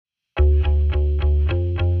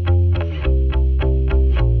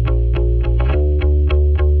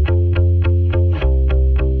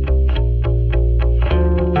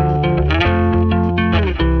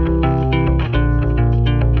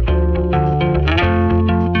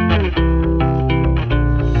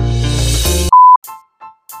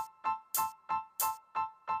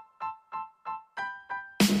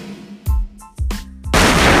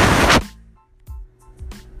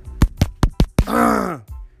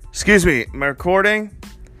Excuse me, am I recording?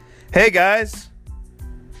 Hey guys,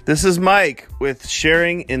 this is Mike with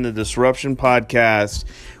Sharing in the Disruption Podcast.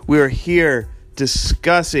 We are here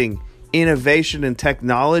discussing innovation and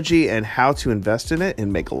technology and how to invest in it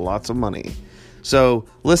and make lots of money. So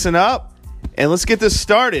listen up and let's get this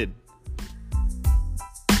started.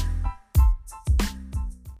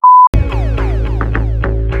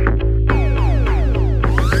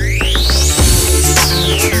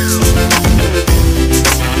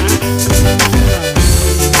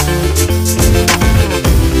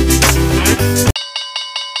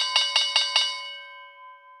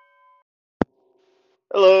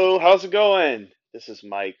 Hello, how's it going? This is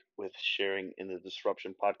Mike with Sharing in the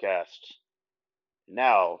Disruption Podcast.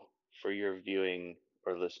 Now, for your viewing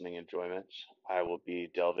or listening enjoyment, I will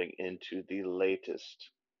be delving into the latest,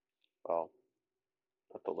 well,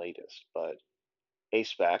 not the latest, but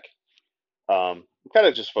ASPAC. I'm kind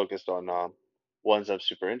of just focused on ones I'm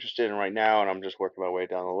super interested in right now, and I'm just working my way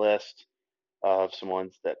down the list of some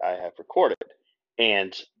ones that I have recorded.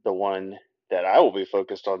 And the one that I will be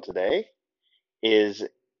focused on today is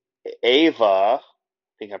Ava. I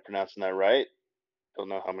think I'm pronouncing that right. Don't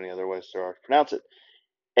know how many other ways there are to pronounce it.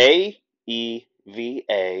 AEVA.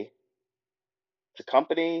 It's a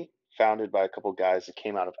company founded by a couple guys that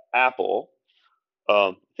came out of Apple.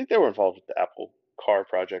 I think they were involved with the Apple car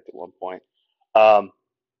project at one point.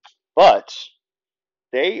 But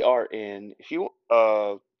they are in, if you,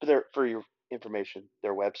 for your information,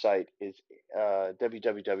 their website is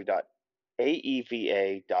www.aeva.ai.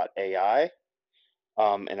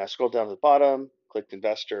 And I scrolled down to the bottom, clicked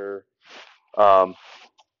investor, um,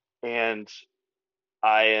 and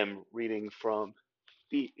I am reading from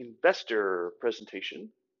the investor presentation.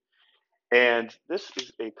 And this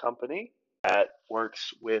is a company that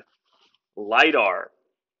works with LiDAR.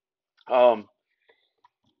 Um,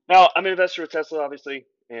 Now, I'm an investor with Tesla, obviously,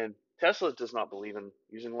 and Tesla does not believe in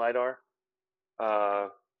using LiDAR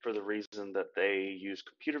for the reason that they use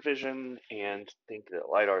computer vision and think that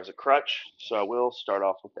LiDAR is a crutch. So I will start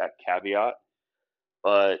off with that caveat.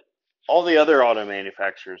 But all the other auto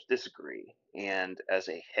manufacturers disagree. And as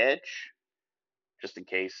a hedge, just in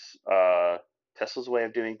case Tesla's way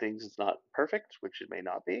of doing things is not perfect, which it may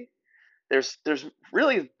not be, there's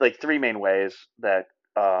really like three main ways that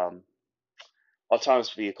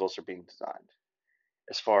autonomous vehicles are being designed,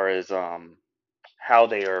 as far as how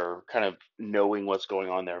they are kind of knowing what's going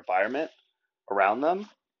on in their environment around them.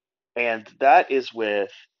 And that is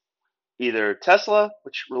with either Tesla,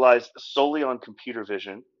 which relies solely on computer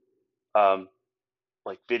vision, um,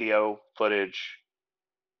 like video footage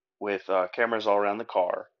with cameras all around the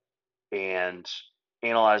car and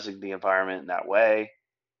analyzing the environment in that way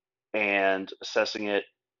and assessing it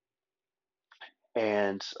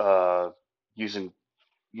and using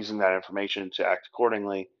that information to act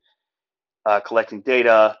accordingly, collecting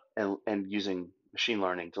data and using machine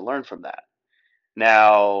learning to learn from that.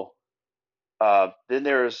 Now, then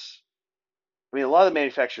I mean, a lot of the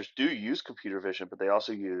manufacturers do use computer vision, but they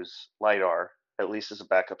also use LiDAR, at least as a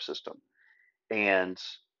backup system. And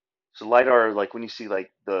so LiDAR, like when you see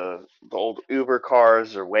like the old Uber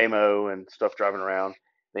cars or Waymo and stuff driving around,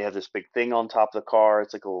 they have this big thing on top of the car.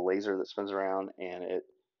 It's like a little laser that spins around, and it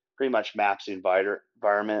pretty much maps the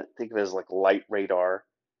environment. Think of it as like light radar,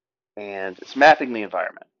 and it's mapping the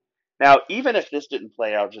environment. Now, even if this didn't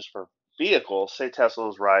play out just for vehicles, say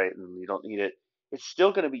Tesla's right and you don't need it, it's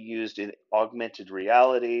still going to be used in augmented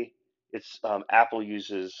reality. It's Apple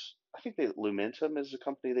uses, I think Lumentum is the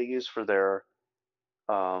company they use for their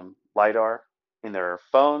LiDAR in their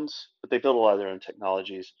phones, but they build a lot of their own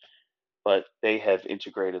technologies. But they have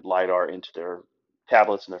integrated LiDAR into their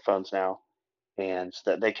tablets and their phones now, and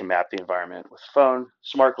so that they can map the environment with phone.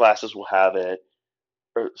 Smart glasses will have it,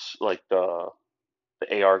 or like the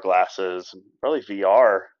AR glasses, and probably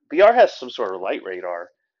VR. VR has some sort of light radar,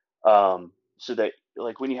 so that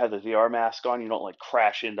like when you have the VR mask on, you don't like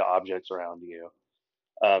crash into objects around you.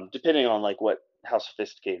 Depending on like how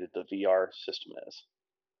sophisticated the VR system is.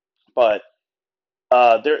 But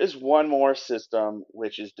there is one more system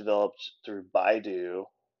which is developed through Baidu,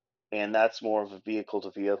 and that's more of a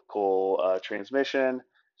vehicle-to-vehicle transmission.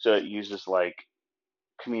 So it uses like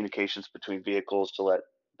communications between vehicles to let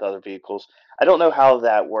the other vehicles. I don't know how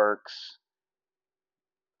that works.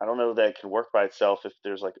 I don't know that it can work by itself if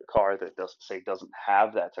there's like a car that doesn't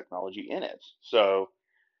have that technology in it. So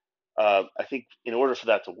I think in order for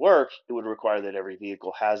that to work, it would require that every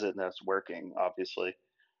vehicle has it and that's working, obviously.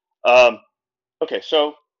 Um, okay,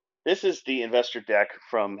 so this is the investor deck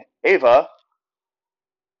from Ava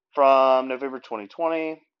from November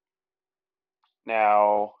 2020.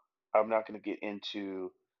 Now, I'm not going to get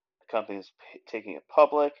into the company that's taking it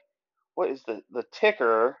public. what is the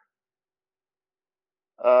ticker?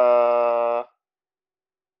 Uh,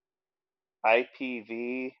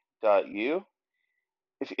 IPV.U.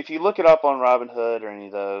 If you look it up on Robinhood or any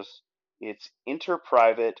of those, it's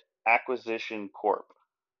Interprivate Acquisition Corp.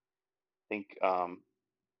 I think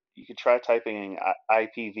you could try typing in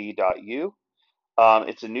IPV.U.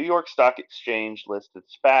 It's a New York Stock Exchange listed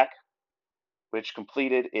SPAC, which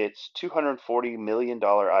completed its $240 million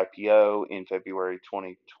IPO in February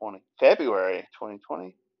 2020. February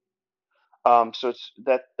 2020. So it's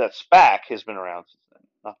that SPAC has been around since then,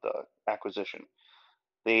 not the acquisition.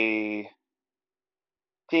 The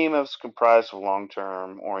team is comprised of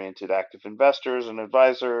long-term oriented active investors and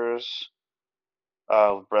advisors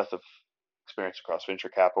with breadth of experience across venture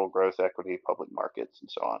capital, growth equity, public markets, and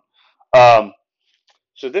so on.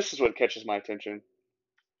 So this is what catches my attention.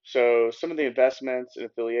 So some of the investments and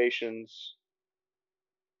affiliations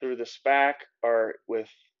through the SPAC are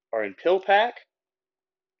in PillPack,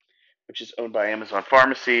 which is owned by Amazon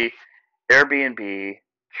Pharmacy, Airbnb,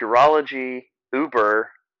 Curology,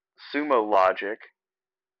 Uber, Sumo Logic.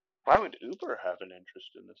 Why would Uber have an interest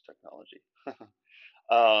in this technology?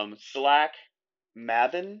 Slack,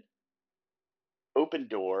 Maven, Open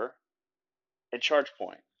Door, and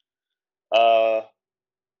ChargePoint. Uh,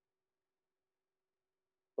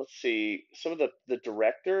 let's see. Some of the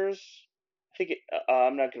directors. I think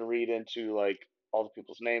I'm not going to read into like all the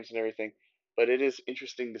people's names and everything, but it is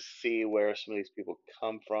interesting to see where some of these people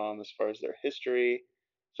come from as far as their history.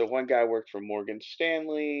 So one guy worked for Morgan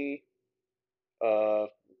Stanley, uh,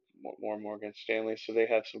 more Morgan Stanley, so they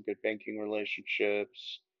have some good banking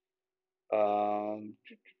relationships. Um,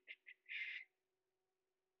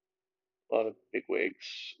 a lot of big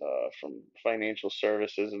wigs from financial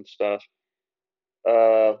services and stuff.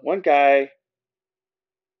 One guy,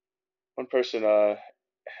 one person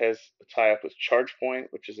has a tie up with ChargePoint,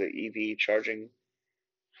 which is an EV charging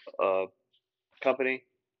uh, company,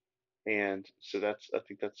 and so I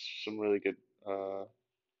think that's some really good uh,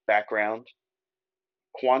 background.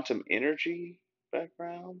 Quantum energy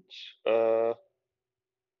background, uh,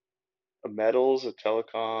 a metals, a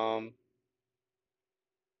telecom.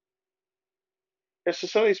 Yeah, so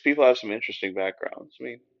some of these people have some interesting backgrounds. I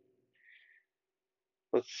mean,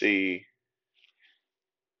 let's see.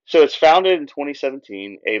 So it's founded in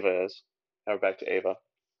 2017. Ava is. Now we're back to Ava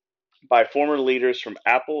by former leaders from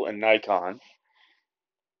Apple and Nikon.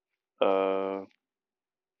 Uh,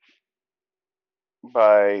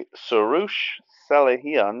 by Soroush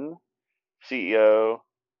Salehian, CEO,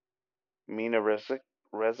 Mina Rezik.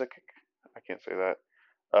 I can't say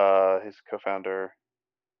that. His co-founder.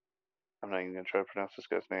 I'm not even gonna try to pronounce this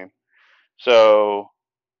guy's name. So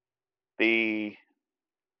the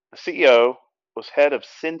CEO was head of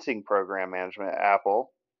sensing program management at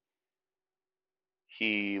Apple.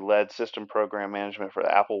 He led system program management for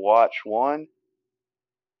the Apple Watch 1.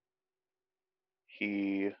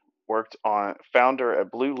 He worked on founder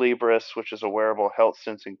at Blue Libris, which is a wearable health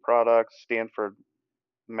sensing product. Stanford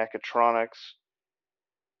Mechatronics.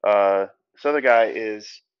 This other guy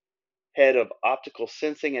is head of optical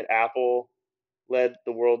sensing at Apple. Led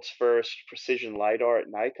the world's first precision lidar at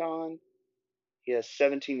Nikon. He has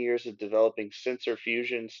 17 years of developing sensor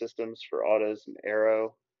fusion systems for autos and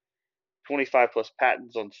aero. 25 plus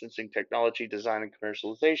patents on sensing technology, design, and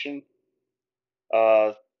commercialization.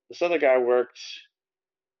 Uh, this other guy worked,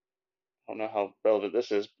 I don't know how relevant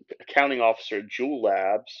this is, accounting officer at Juul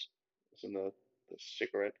Labs. It's in the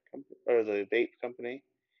cigarette company, or the vape company.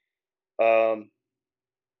 Um,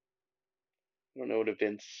 I don't know what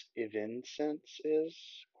Evinsense is.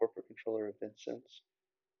 Corporate controller of Evinsense.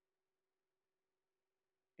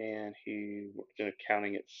 And he worked in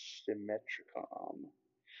accounting at Symmetricom.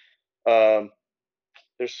 Um,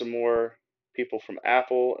 there's some more people from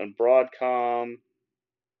Apple and Broadcom.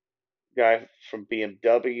 Guy from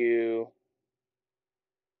BMW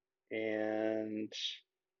and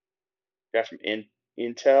guy from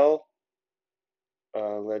Intel.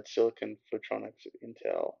 Led Silicon Photonics at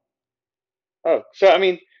Intel. Oh, so I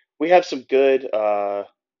mean, we have some good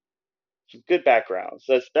backgrounds.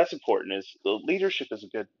 That's important. Is the leadership is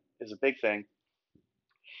a big thing,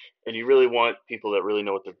 and you really want people that really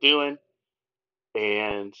know what they're doing.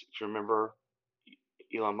 And if you remember,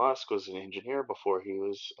 Elon Musk was an engineer before he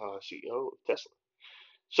was CEO of Tesla.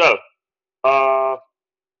 So uh,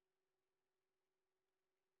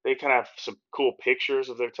 they kind of have some cool pictures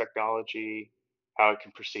of their technology, how it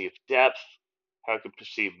can perceive depth, how it can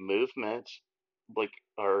perceive movement, like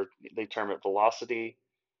or they term it velocity,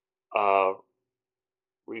 uh,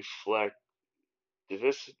 reflect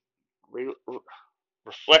re,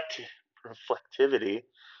 reflect reflectivity,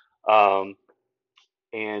 um,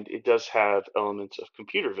 and it does have elements of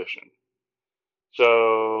computer vision.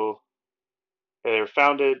 So they were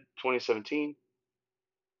founded 2017,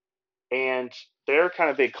 and their kind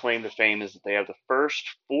of big claim to fame is that they have the first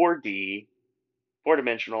 4D,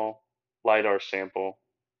 four-dimensional LiDAR sample,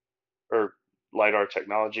 or LiDAR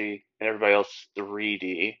technology, and everybody else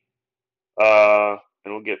 3D.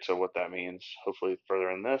 And we'll get to what that means hopefully further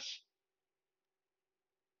in this.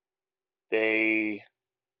 They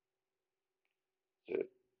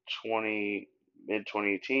 20 mid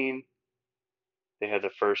 2018 they had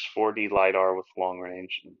the first 4D lidar with long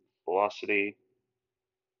range and velocity.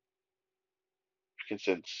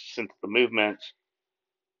 Since the movement,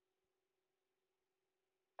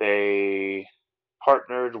 they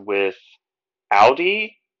partnered with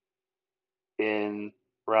Audi in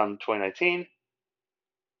around 2019.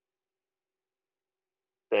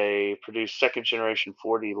 They produced second generation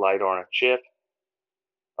 4D lidar on a chip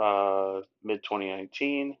mid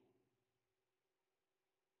 2019.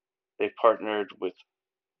 They partnered with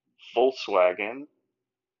Volkswagen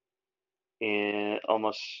in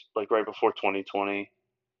almost like right before 2020.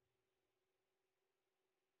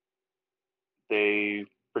 They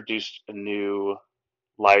produced a new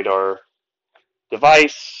LiDAR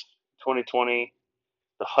device 2020,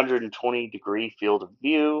 the 120-degree field of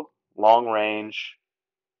view, long range,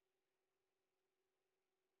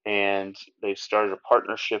 and they started a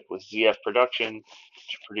partnership with ZF Production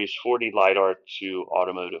to produce 4D LiDAR to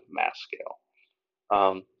automotive mass scale.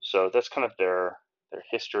 So that's kind of their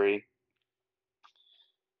history.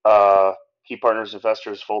 Key partners,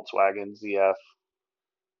 investors, Volkswagen, ZF,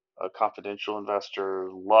 a confidential investor,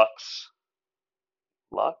 Lux.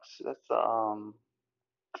 Lux? I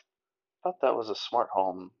thought that was a smart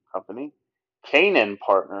home company. Canaan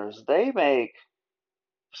Partners, they make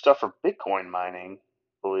stuff for Bitcoin mining,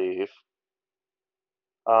 I believe.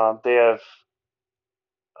 They have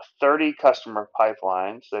 30 customer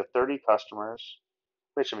pipelines. They have 30 customers,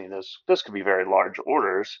 which I mean, those could be very large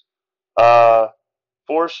orders. Uh,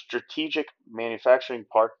 four strategic manufacturing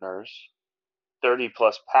partners, 30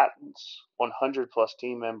 plus patents, 100 plus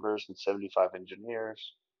team members, and 75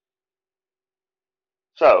 engineers.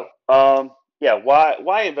 So, yeah,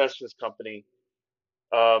 why invest in this company?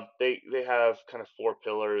 They have kind of four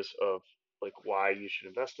pillars of like why you should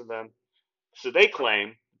invest in them. So they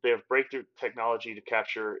claim they have breakthrough technology to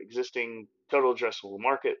capture existing total addressable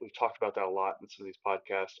market. We've talked about that a lot in some of these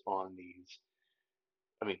podcasts on these.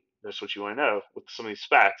 I mean, that's what you want to know with some of these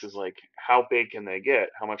SPACs is like how big can they get?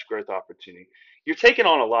 How much growth opportunity? You're taking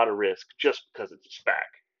on a lot of risk just because it's a SPAC,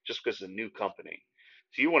 just because it's a new company.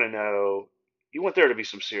 So you want to know, you want there to be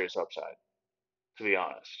some serious upside, to be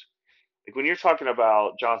honest. Like when you're talking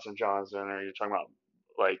about Johnson Johnson or you're talking about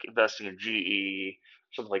like investing in GE,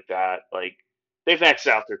 something like that, like they've maxed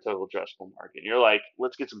out their total addressable market. And you're like,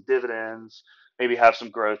 let's get some dividends, maybe have some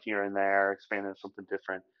growth here and there, expand into something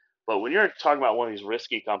different. But when you're talking about one of these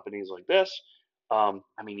risky companies like this, I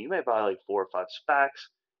mean, you may buy like four or five SPACs,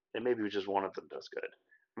 and maybe just one of them does good.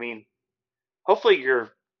 I mean, hopefully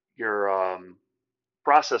your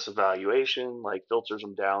process evaluation like filters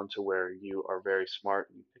them down to where you are very smart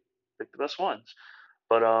and pick the best ones.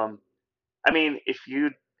 But I mean, if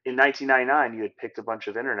you in 1999 you had picked a bunch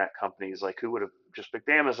of internet companies, like who would have just picked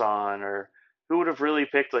Amazon, or who would have really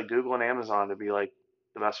picked like Google and Amazon to be like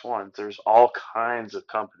the best ones? There's all kinds of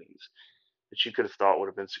companies that you could have thought would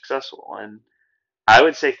have been successful, and I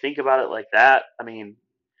would say think about it like that. I mean,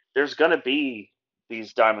 there's gonna be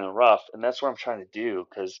these diamond in the rough, and that's what I'm trying to do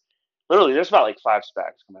because literally there's about like five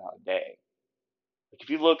SPACs coming out a day. Like if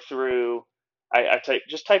you look through, I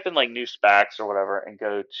type in like new SPACs or whatever and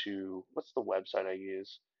go to what's the website I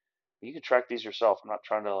use. You can track these yourself. I'm not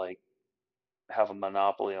trying to like have a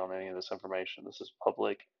monopoly on any of this information. This is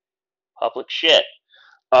public shit.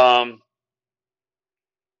 Um,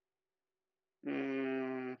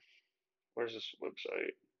 mm, where's this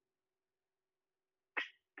website?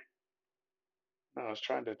 I was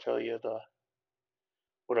trying to tell you the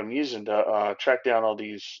what I'm using to track down all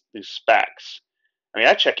these SPACs. I mean,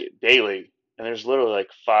 I check it daily, and there's literally like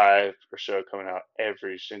five or so coming out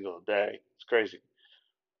every single day. It's crazy.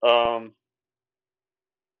 Um,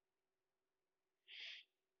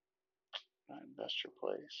 Investor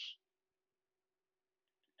Place.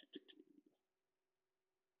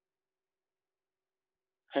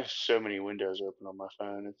 I have so many windows open on my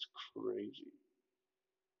phone. It's crazy.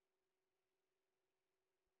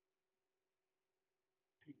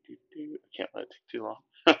 I can't let it take too long.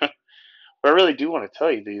 But I really do want to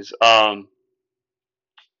tell you these. There's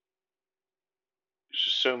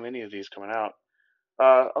just so many of these coming out.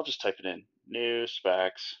 I'll just type it in. New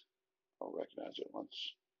SPACs. I'll recognize it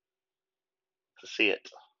once. to see it.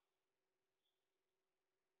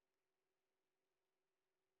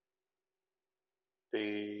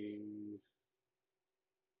 The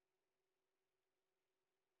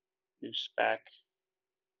new SPAC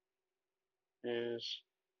is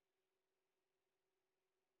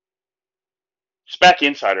SPAC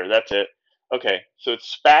Insider. That's it. Okay, so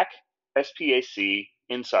it's SPAC, SPAC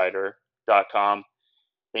Insider.com,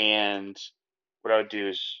 and what I would do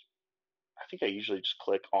is, I think I usually just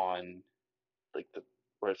click on like the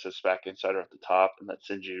where it says SPAC Insider at the top, and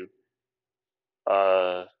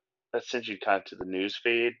uh that sends you kind of to the news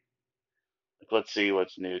feed. Like, let's see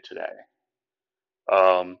what's new today.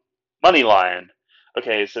 Money Lion.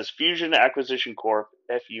 Okay, it says Fusion Acquisition Corp,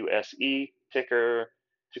 FUSE, ticker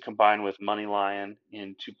to combine with Money Lion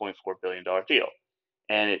in $2.4 billion deal.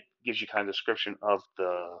 And it gives you kind of description of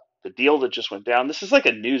the deal that just went down. This is like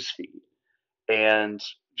a news feed, and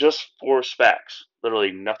just for SPACs,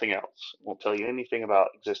 literally nothing else. It won't tell you anything about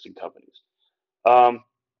existing companies. Um,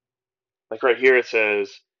 like right here, it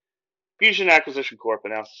says Fusion Acquisition Corp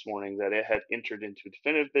announced this morning that it had entered into a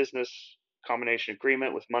definitive business combination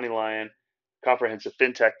agreement with MoneyLion, a comprehensive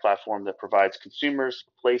fintech platform that provides consumers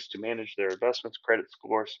a place to manage their investments, credit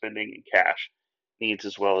score, spending, and cash needs,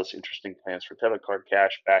 as well as interesting plans for debit card,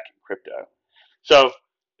 cash, back, and crypto. So, if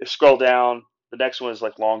you scroll down, the next one is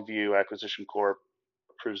like Longview Acquisition Corp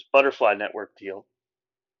approves Butterfly Network deal.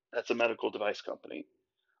 That's a medical device company.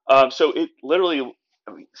 So it literally,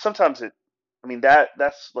 I mean, sometimes it, I mean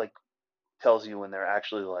that's like tells you when they're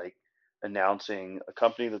actually like announcing a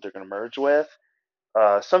company that they're going to merge with.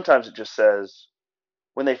 Sometimes it just says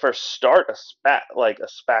when they first start a SPAC, like a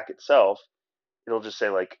SPAC itself, it'll just say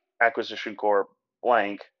like Acquisition Corp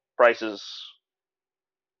blank prices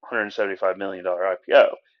 $175 million IPO.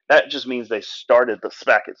 That just means they started the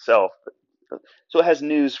SPAC itself. So it has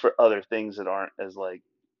news for other things that aren't as like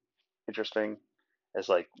interesting as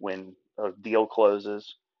like when a deal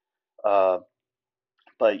closes. Uh,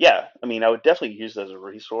 but yeah, I mean, I would definitely use it as a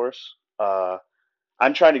resource.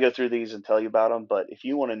 I'm trying to go through these and tell you about them, but if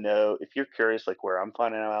you want to know, if you're curious, like where I'm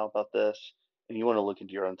finding out about this, and you want to look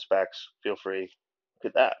into your own specs, feel free.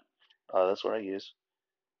 Look at that. That's what I use.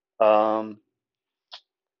 Um,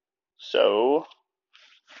 so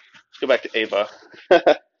let's go back to Ava.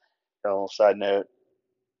 A little side note: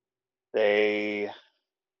 they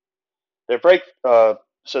they're break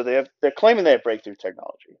so they're claiming they have breakthrough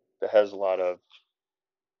technology that has a lot of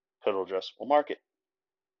total addressable market.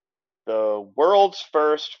 The world's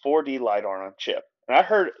first 4D lidar on a chip. And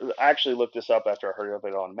I actually looked this up after I heard of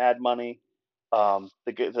it on Mad Money.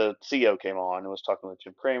 The CEO came on and was talking with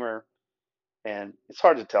Jim Cramer, and it's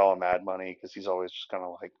hard to tell on Mad Money because he's always just kind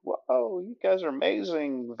of like, "Whoa, you guys are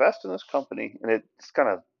amazing! Invest in this company," and it's kind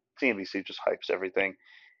of CNBC just hypes everything.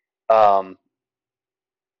 Um,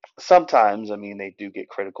 Sometimes, I mean, they do get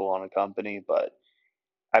critical on a company, but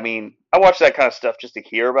I mean, I watch that kind of stuff just to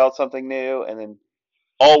hear about something new, and then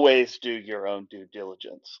always do your own due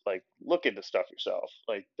diligence. Like, look into stuff yourself.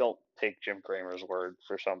 Like, don't take Jim Cramer's word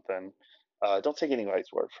for something. Don't take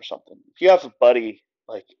anybody's word for something. If you have a buddy,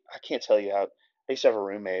 like, I can't tell you how. I used to have a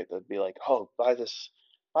roommate that'd be like, "Oh, buy this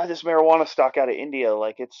marijuana stock out of India.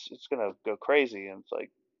 Like, it's gonna go crazy." And it's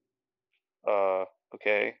like,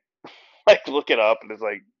 okay. Like, look it up, and it's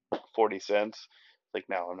like 40 cents. Like,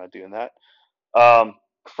 no, I'm not doing that. Um,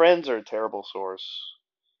 Friends are a terrible source.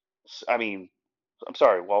 I mean, I'm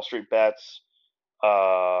sorry, Wall Street Bets,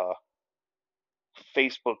 uh,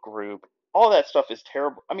 Facebook group, all that stuff is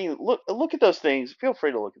terrible. I mean, look at those things. Feel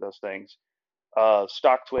free to look at those things.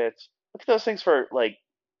 Stock twits. Look at those things for like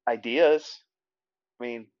ideas. I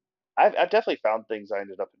mean, I've definitely found things I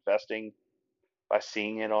ended up investing by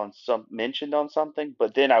seeing it on some mentioned on something,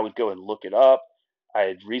 but then I would go and look it up.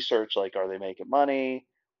 I'd research like, are they making money?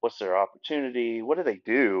 What's their opportunity? What do they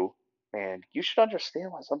do? And you should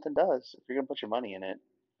understand what something does if you're gonna put your money in it.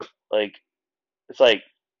 Like, it's like,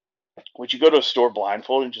 would you go to a store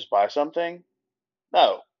blindfolded and just buy something?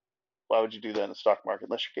 No. Why would you do that in the stock market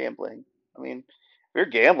unless you're gambling? I mean, if you're a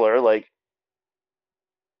gambler, like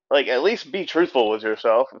at least be truthful with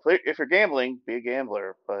yourself. If you're gambling, be a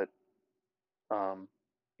gambler. But um,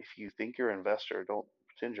 if you think you're an investor, don't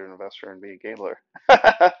pretend you're an investor and be a gambler.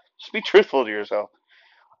 Just be truthful to yourself.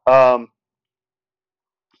 Um,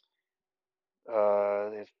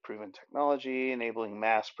 they've proven technology enabling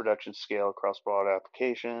mass production scale across broad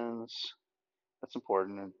applications. That's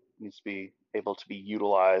important. It needs to be able to be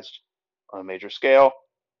utilized on a major scale,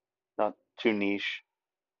 not too niche.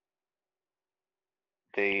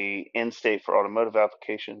 The end state for automotive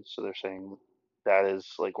applications, so they're saying that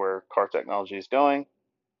is like where car technology is going,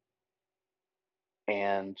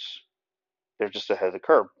 and they're just ahead of the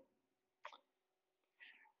curve.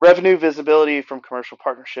 Revenue visibility from commercial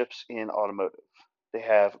partnerships in automotive. They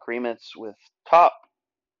have agreements with top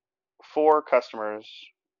four customers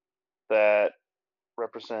that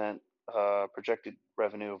represent projected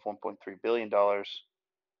revenue of $1.3 billion,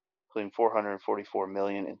 including $444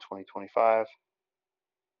 million in 2025.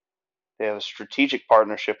 They have a strategic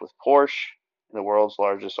partnership with Porsche, the world's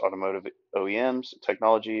largest automotive OEMs,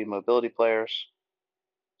 technology, mobility players.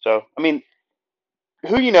 So, I mean,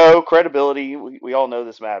 who you know, credibility, we all know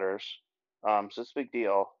this matters. So it's a big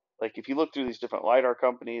deal. Like, if you look through these different LiDAR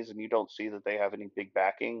companies and you don't see that they have any big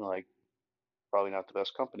backing, like, probably not the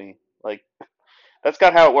best company. Like, that's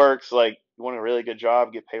kind of how it works. Like, you want a really good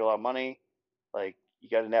job, get paid a lot of money. Like, you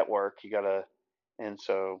got to network, and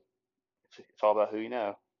so it's all about who you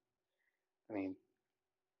know. I mean,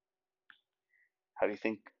 how do you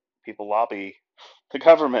think people lobby the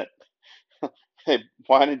government? They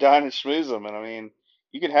wine and dine and schmooze them. And I mean,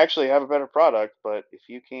 you can actually have a better product, but if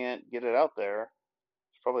you can't get it out there,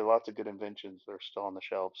 there's probably lots of good inventions that are still on the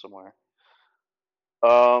shelf somewhere.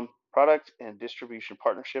 Product and distribution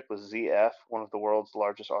partnership with ZF, one of the world's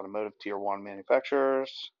largest automotive tier one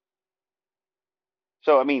manufacturers.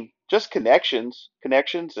 So I mean, just connections,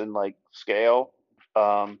 and like scale.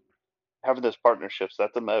 Um, Having those partnerships,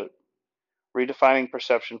 that's a moat. Redefining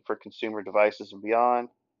perception for consumer devices and beyond.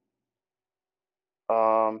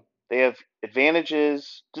 They have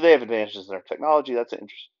advantages. Do they have advantages in their technology? That's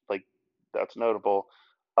interesting. Like, that's notable.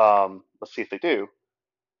 Let's see if they do.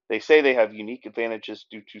 They say they have unique advantages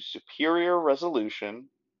due to superior resolution,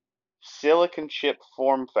 silicon chip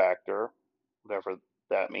form factor, whatever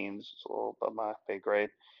that means. It's a little above my pay grade,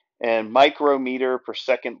 and micrometer per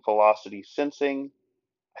second velocity sensing.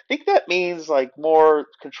 I think that means like more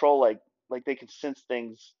control, like they can sense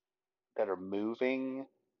things that are moving.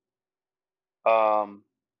 Um,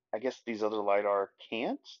 I guess these other LiDAR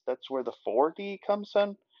can't. That's where the 4D comes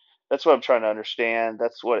in. That's what I'm trying to understand.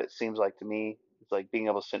 That's what it seems like to me. It's like being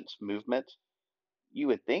able to sense movement. You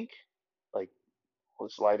would think, like, well,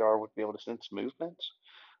 this LiDAR would be able to sense movement.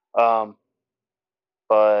 Um,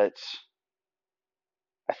 but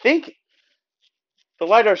I think the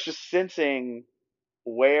LiDAR is just sensing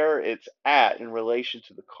where it's at in relation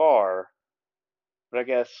to the car. But I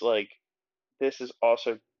guess, like, this is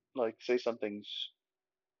also, like, say something's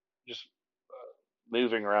just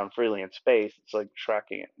moving around freely in space. It's like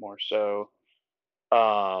tracking it more so.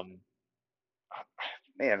 Um,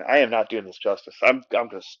 Man, I am not doing this justice. I'm going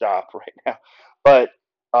to stop right now. But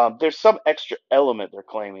there's some extra element they're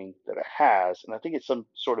claiming that it has, and I think it's some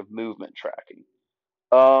sort of movement tracking.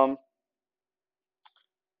 Um,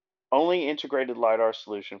 Only integrated LiDAR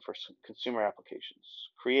solution for consumer applications,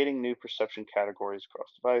 creating new perception categories across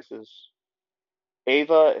devices.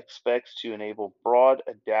 Ava expects to enable broad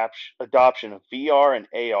adoption of VR and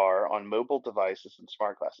AR on mobile devices and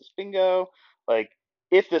smart glasses. Bingo! Like,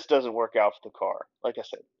 if this doesn't work out for the car, like I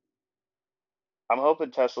said, I'm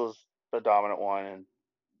hoping Tesla's the dominant one, and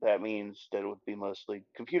that means that it would be mostly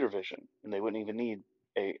computer vision, and they wouldn't even need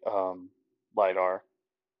a lidar.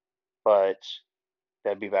 But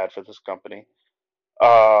that'd be bad for this company.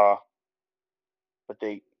 Uh, but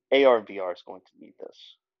they AR and VR is going to need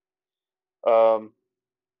this. Um,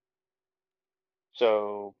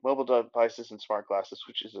 so mobile devices and smart glasses,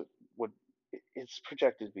 which is a would it's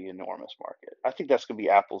projected to be an enormous market. I think that's going to be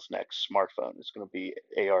Apple's next smartphone. It's going to be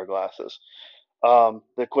AR glasses. The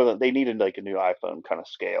equivalent, they needed like a new iPhone kind of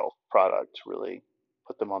scale product to really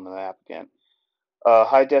put them on the map again.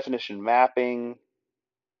 High definition mapping,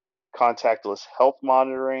 contactless health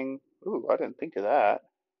monitoring. Ooh, I didn't think of that.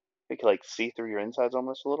 They could like see through your insides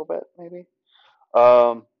almost a little bit, maybe.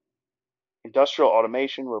 Um, Industrial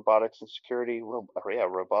automation, robotics and security. Yeah,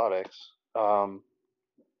 robotics. On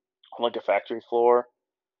like a factory floor.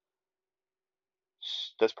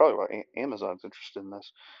 That's probably why Amazon's interested in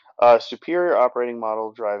this. Superior operating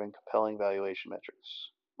model driving compelling valuation metrics.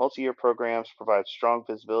 Multi-year programs provide strong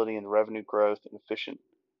visibility into revenue growth and efficient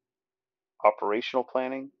operational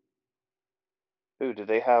planning. Ooh, do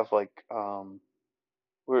they have like I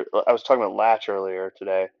was talking about Latch earlier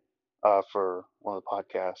today for one of the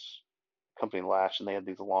podcasts, company Latch, and they had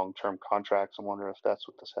these long-term contracts. I wonder if that's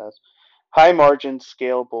what this has. High margin,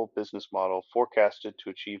 scalable business model forecasted to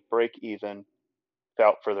achieve break even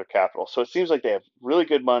without further capital. So it seems like they have really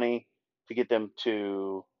good money to get them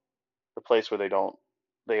to the place where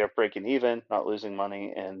they are breaking even, not losing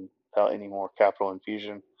money, and without any more capital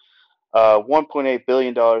infusion. $1.8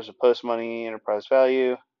 billion of post money enterprise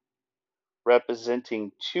value,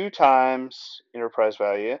 representing two times enterprise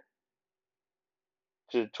value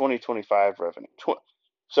to 2025 revenue.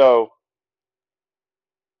 So,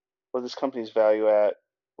 what this company's value at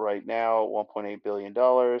right now, $1.8 billion,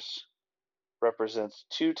 represents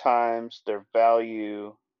 2 times their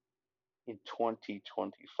value in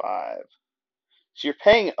 2025. So you're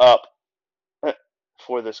paying up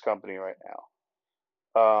for this company right now.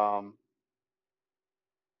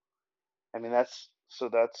 I mean that's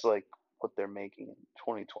like what they're making in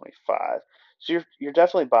 2025. So you're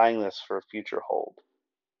definitely buying this for a future hold.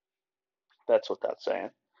 That's what that's saying.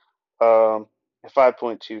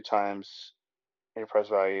 5.2 times enterprise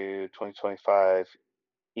value 2025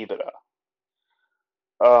 EBITDA.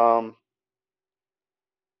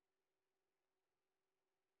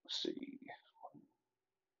 Let's see.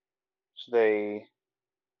 So they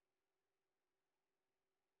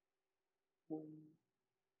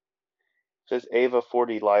says Ava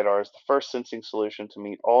 4D LiDAR is the first sensing solution to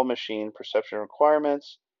meet all machine perception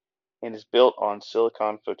requirements and is built on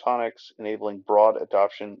silicon photonics, enabling broad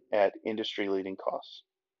adoption at industry-leading costs.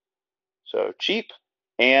 So cheap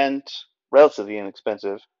and relatively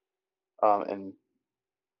inexpensive, and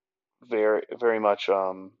very much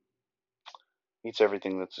meets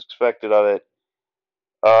everything that's expected of it.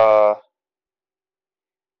 Uh,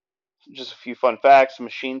 just a few fun facts.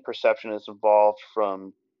 Machine perception has evolved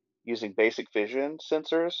from using basic vision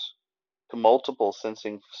sensors to multiple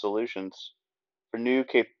sensing solutions for new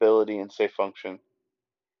capability and safe function.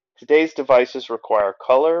 Today's devices require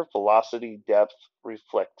color, velocity, depth,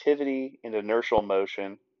 reflectivity, and inertial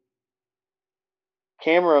motion.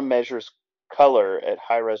 Camera measures color at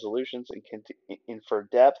high resolutions and can infer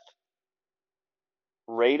depth.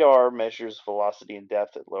 Radar measures velocity and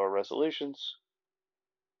depth at lower resolutions.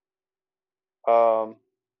 Um,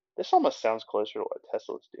 this almost sounds closer to what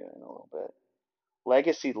Tesla's doing a little bit.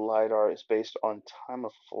 Legacy LiDAR is based on time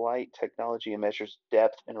of flight technology and measures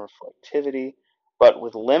depth and reflectivity, but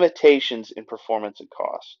with limitations in performance and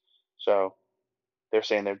cost. So they're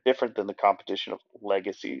saying they're different than the competition of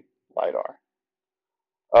legacy LiDAR.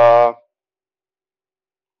 Uh,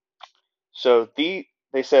 so they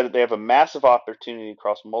said they have a massive opportunity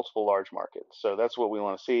across multiple large markets. So that's what we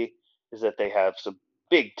want to see, is that they have some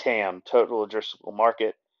big TAM, total addressable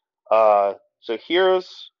market. So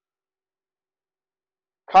here's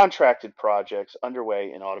contracted projects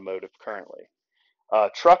underway in automotive currently.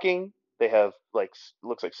 Trucking, they have like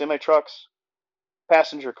looks like semi trucks,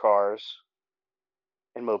 passenger cars,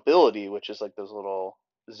 and mobility, which is like those little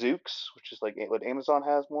Zooks, which is like what Amazon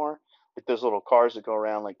has more, like those little cars that go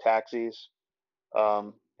around like taxis,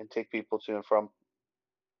 and take people to and from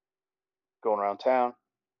going around town.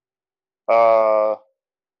 Let's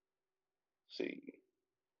see,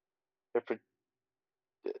 the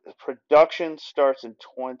production starts in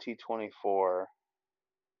 2024.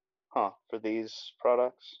 Huh, for these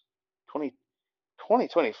products,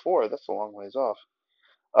 2024. That's a long ways off.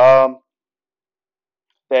 Um,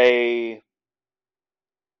 they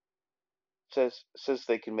says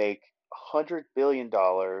they can make $100 billion.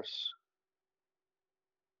 100.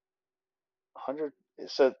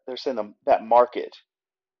 So they're saying that market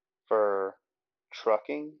for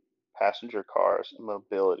trucking, passenger cars, and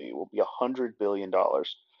mobility will be $100 billion.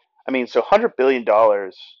 I mean, so $100 billion.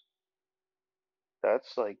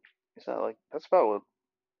 That's like, it's not like that's about what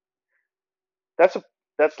that's a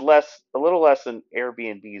that's less a little less than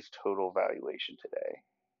Airbnb's total valuation today.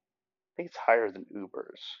 I think it's higher than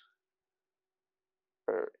Uber's.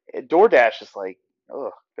 Or DoorDash is like,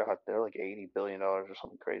 oh god, they're like $80 billion or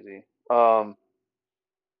something crazy. So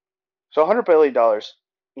 $100 billion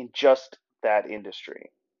in just that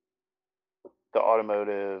industry, the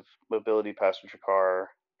automotive, mobility, passenger car,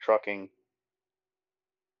 trucking.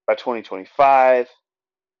 By 2025,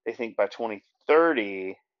 they think by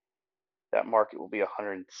 2030 that market will be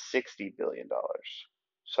 $160 billion.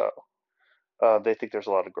 So they think there's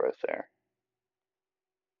a lot of growth there.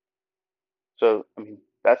 So I mean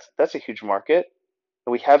that's a huge market.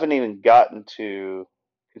 And we haven't even gotten to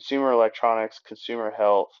consumer electronics, consumer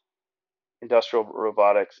health, industrial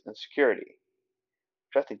robotics, and security,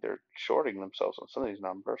 which I think they're shorting themselves on some of these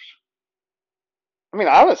numbers. I mean,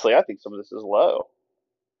 honestly, I think some of this is low,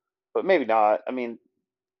 but maybe not. I mean,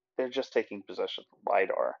 they're just taking possession of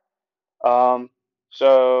LiDAR. Um,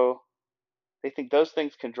 so they think those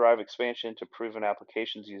things can drive expansion into proven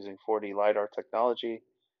applications using 4D LiDAR technology.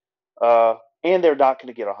 And they're not going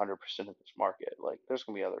to get 100% of this market. Like, there's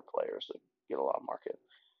going to be other players that get a lot of market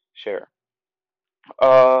share.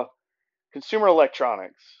 Uh, Consumer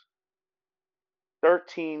electronics,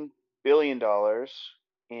 $13 billion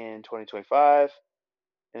in 2025,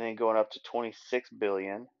 and then going up to 26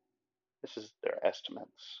 billion. This is their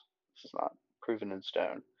estimates. This is not proven in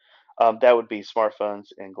stone. That would be smartphones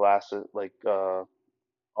and glasses, like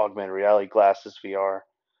augmented reality glasses, VR.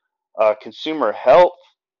 Consumer health.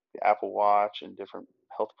 the Apple Watch and different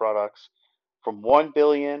health products, from 1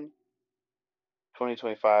 billion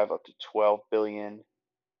 2025 up to 12 billion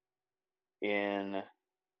in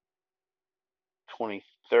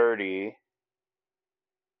 2030.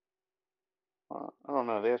 I don't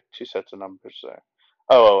know. They have two sets of numbers there.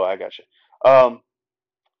 I got you.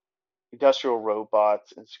 Industrial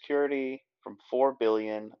robots and security from 4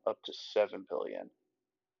 billion up to 7 billion.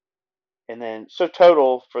 And then, so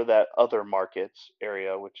total for that other markets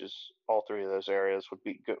area, which is all three of those areas, would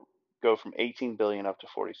be go from 18 billion up to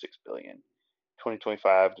 46 billion,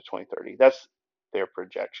 2025 to 2030. That's their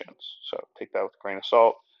projections. So take that with a grain of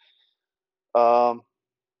salt. Um,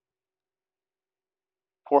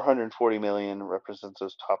 440 million represents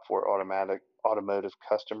those top four automotive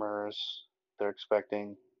customers they're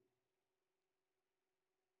expecting.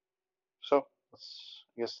 So that's,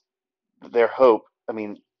 I guess, their hope.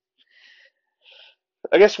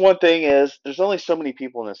 I guess one thing is there's only so many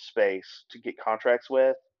people in this space to get contracts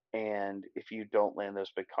with, and if you don't land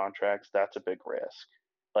those big contracts, that's a big risk.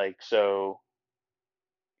 Like, so,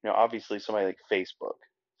 obviously somebody like Facebook,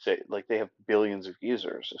 say, like, they have billions of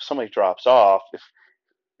users. If somebody drops off, if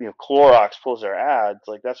Clorox pulls their ads,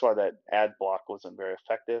 like, that's why that ad block wasn't very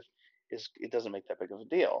effective, is it doesn't make that big of a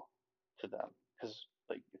deal to them because,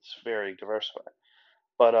 like, it's very diversified.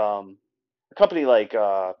 But a company like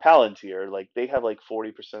Palantir, like, they have like 40%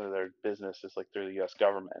 of their business is like through the U.S.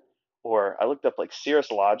 government. Or I looked up, like,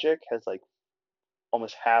 Cirrus Logic has like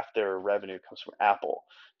almost half their revenue comes from Apple.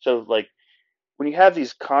 So, like, when you have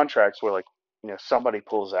these contracts where, like, somebody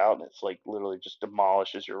pulls out and it's like literally just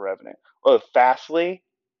demolishes your revenue. Oh, Fastly,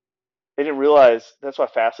 they didn't realize that's why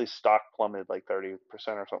Fastly's stock plummeted like 30%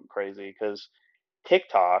 or something crazy, because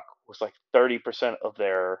TikTok was like 30% of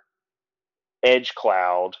their edge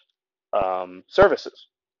cloud services.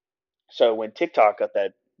 So when TikTok got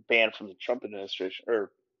that ban from the Trump administration,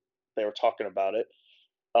 or they were talking about it,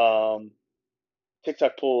 um,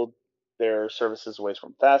 TikTok pulled their services away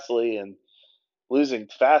from Fastly, and losing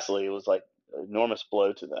Fastly was like an enormous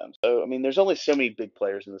blow to them. So, I mean, there's only so many big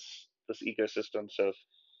players in this ecosystem. So if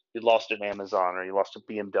you lost an Amazon or you lost a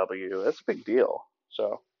BMW, that's a big deal.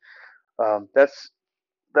 So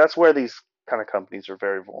that's where these kind of companies are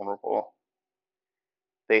very vulnerable.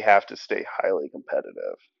 They have to stay highly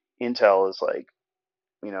competitive. Intel is like,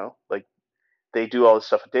 like, they do all this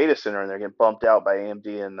stuff at data center and they're getting bumped out by AMD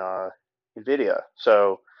and Nvidia.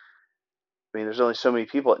 So, I mean, there's only so many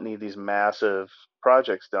people that need these massive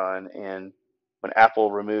projects done, and when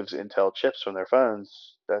Apple removes Intel chips from their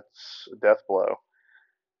phones, that's a death blow.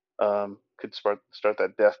 Could start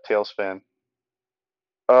that death tailspin.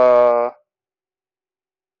 Uh,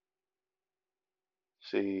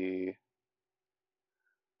 see,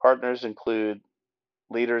 partners include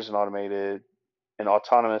leaders in automated and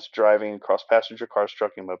autonomous driving across passenger cars,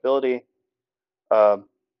 trucking, mobility. Um,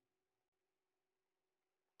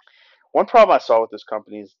 One problem I saw with this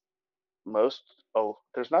company is most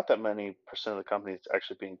there's not that many percent of the company that's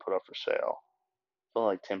actually being put up for sale. It's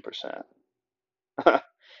only like 10%.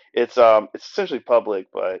 It's essentially public,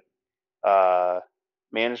 but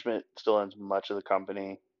management still owns much of the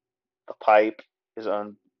company. The pipe is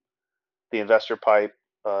owned. The investor pipe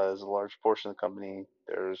is a large portion of the company.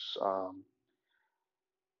 There's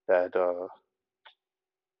that the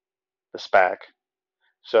SPAC.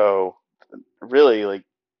 So really, like,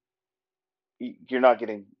 you're not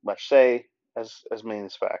getting much say as many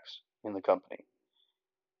SPACs in the company,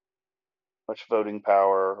 much voting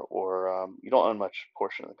power, or you don't own much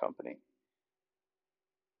portion of the company.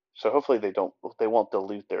 So hopefully they won't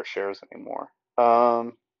dilute their shares anymore.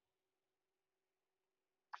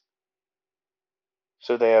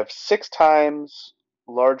 So they have 6 times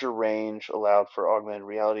larger range allowed for augmented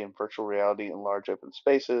reality and virtual reality in large open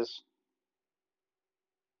spaces.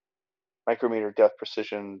 Micrometer depth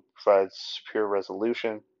precision provides superior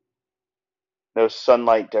resolution. No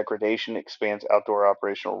sunlight degradation expands outdoor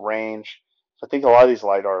operational range. So I think a lot of these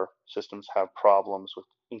LiDAR systems have problems with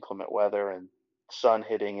inclement weather and sun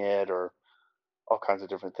hitting it, or all kinds of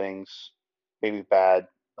different things. Maybe bad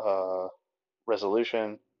uh,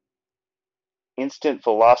 resolution. Instant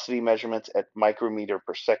velocity measurements at micrometer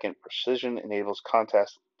per second precision enables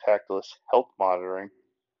contactless health monitoring.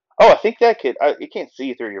 Oh, I think it can't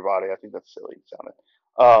see through your body. I think that's silly sounding.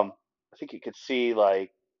 I think it could see,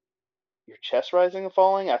 like, your chest rising and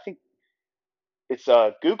falling. I think it's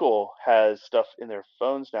Google has stuff in their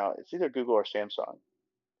phones now. It's either Google or Samsung.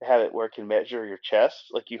 They have it where it can measure your chest.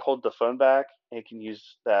 Like, you hold the phone back and it can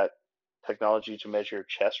use that technology to measure your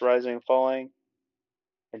chest rising and falling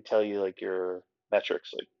and tell you, like, your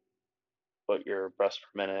metrics, like what your breaths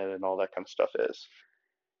per minute and all that kind of stuff is.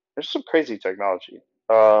 There's some crazy technology.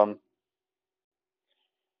 Um,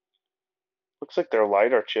 looks like their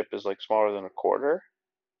LiDAR chip is like smaller than a quarter,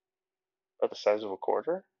 about the size of a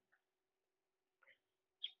quarter.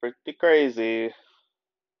 It's pretty crazy.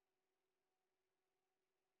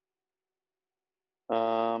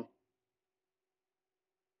 Um,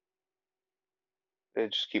 they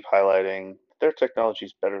just keep highlighting their technology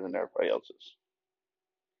is better than everybody else's.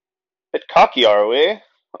 Bit cocky, are we?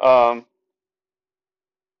 Um,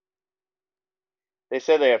 they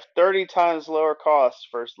said they have 30 times lower costs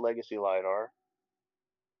versus legacy LiDAR.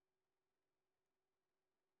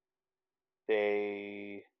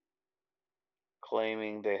 They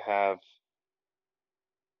claiming they have,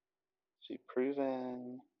 see,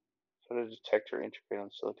 proven photo detector integrated on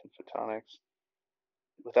silicon photonics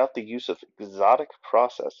without the use of exotic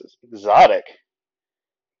processes. Exotic?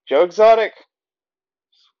 Joe Exotic?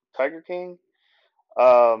 Tiger King?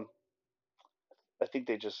 Um, I think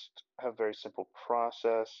they just have a very simple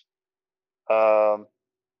process.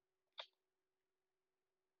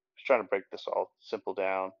 Just trying to break this all simple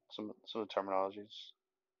down. Some of the terminologies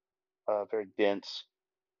very dense.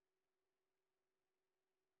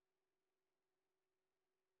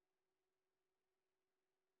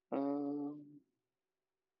 Um,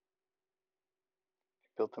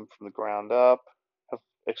 built them from the ground up. Have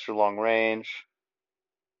extra long range.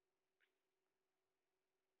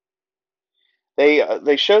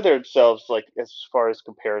 They show themselves like as far as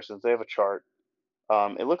comparisons. They have a chart.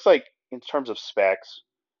 It looks like in terms of specs.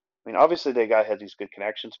 I mean, obviously they got had these good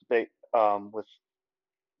connections, but they with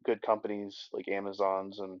good companies like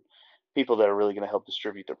Amazon's and people that are really going to help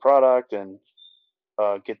distribute their product and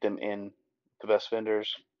get them in the best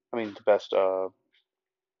vendors. I mean, the best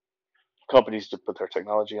companies to put their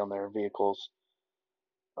technology on their vehicles.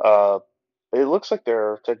 Uh, it looks like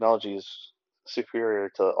their technology is superior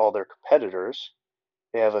to all their competitors.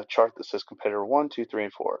 They have a chart that says competitor one, two, three,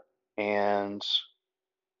 and four, and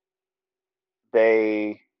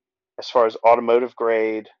they, as far as automotive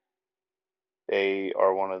grade, they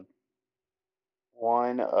are one of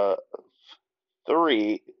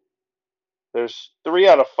three. There's 3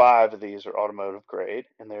 out of 5 of these are automotive grade,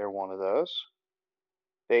 and they're one of those.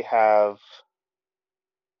 They have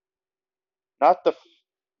not the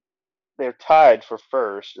they're tied for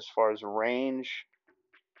first as far as range.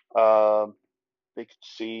 Um, they could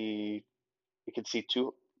see you can see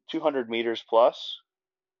 200 meters plus.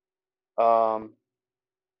 Um,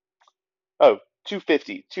 oh,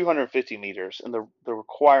 250 meters, and the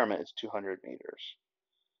requirement is 200 meters.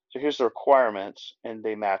 So here's the requirements, and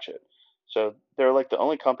they match it. So they're like the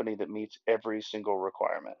only company that meets every single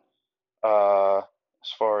requirement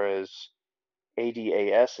as far as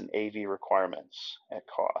ADAS and AV requirements at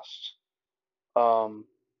cost.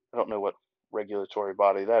 I don't know what regulatory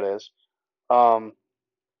body that is. Um,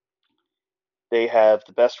 they have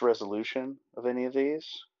the best resolution of any of these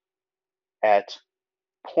at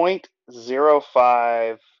 0.05.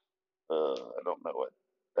 I don't know what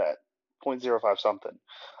that 0.05 something,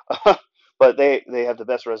 but they have the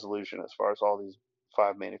best resolution as far as all these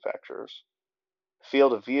 5 manufacturers.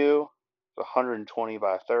 Field of view, 120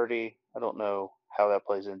 by 30. I don't know how that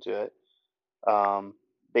plays into it. Um,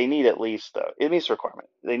 they need at least though it meets the requirement.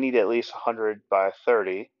 They need at least 100 by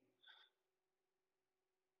 30.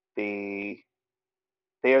 The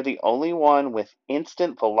They are the only one with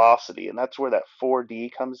instant velocity, and that's where that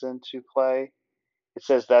 4D comes into play. It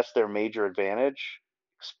says that's their major advantage.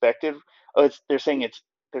 Expected. Oh, they're saying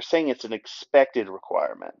it's an expected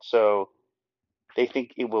requirement. So they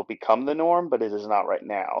think it will become the norm, but it is not right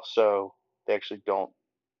now. So they actually don't.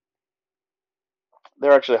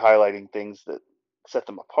 They're actually highlighting things that set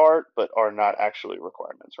them apart, but are not actually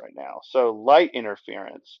requirements right now. So light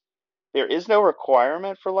interference. There is no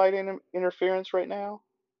requirement for light interference right now.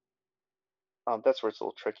 That's where it's a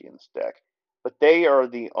little tricky in this deck. But they are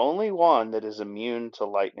the only one that is immune to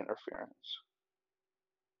light interference.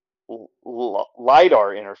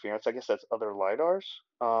 LiDAR interference, I guess that's other LiDARs.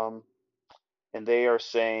 And they are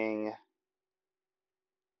saying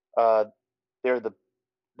uh, they're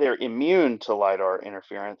they're immune to LiDAR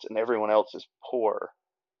interference, and everyone else is poor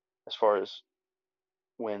as far as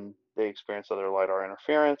when they experience other LiDAR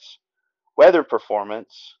interference. Weather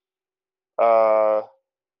performance, uh,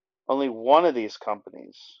 only one of these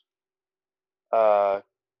companies uh,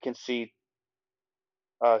 can see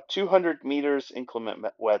 200 meters inclement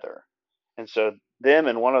weather. And so them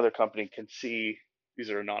and one other company can see, these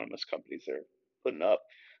are anonymous companies they're putting up,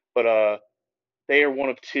 but they are one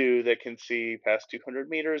of two that can see past 200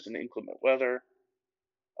 meters in inclement weather.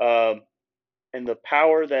 Um, and the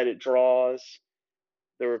power that it draws,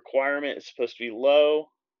 the requirement is supposed to be low.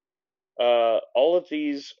 All of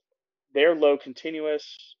these they're low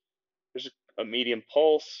continuous. There's a medium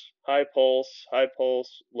pulse, high pulse, high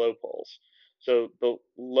pulse, low pulse. So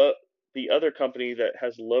the other company that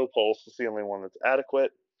has low pulse is the only one that's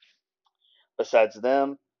adequate besides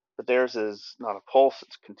them. But theirs is not a pulse;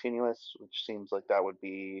 it's continuous, which seems like that would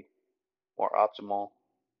be more optimal.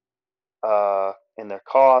 In their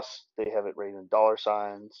costs, they have it rated in dollar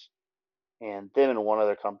signs, and them and one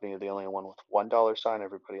other company are the only one with $1 sign.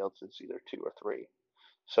 Everybody else is either two or three.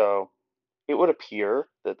 So it would appear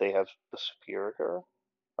that they have the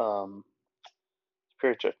um,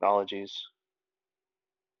 superior technologies.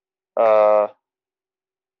 Uh,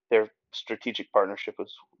 their strategic partnership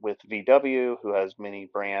was with VW, who has many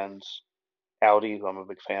brands. Audi, who I'm a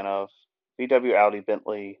big fan of. VW, Audi,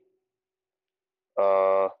 Bentley,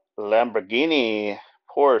 uh, Lamborghini,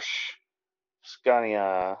 Porsche,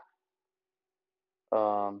 Scania,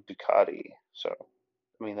 Ducati. So,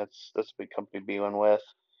 I mean, that's a big company to be one with.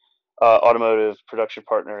 Automotive production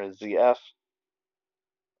partner is ZF.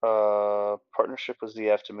 Partnership with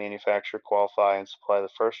ZF to manufacture, qualify, and supply the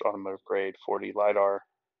first automotive grade 4D LiDAR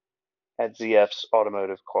at ZF's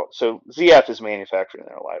automotive. So ZF is manufacturing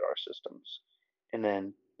their LiDAR systems. And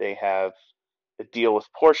then they have a deal with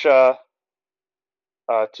Porsche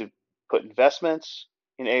to put investments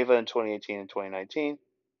in Ava in 2018 and 2019.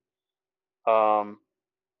 Um,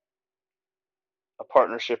 a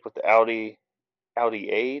partnership with the Audi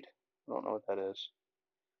Aid. I don't know what that is.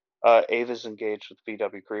 Ava is engaged with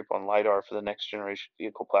VW Group on LiDAR for the next generation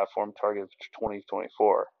vehicle platform targeted for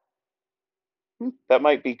 2024. That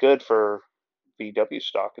might be good for VW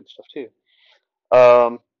stock and stuff too.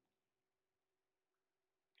 Um,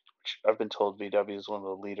 I've been told VW is one of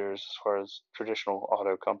the leaders as far as traditional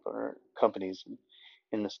auto companies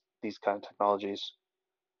in these kind of technologies.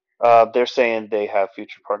 They're saying they have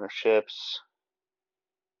future partnerships.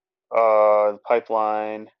 The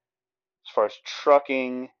pipeline, as far as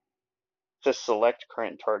trucking, to select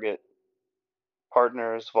current target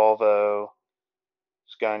partners: Volvo,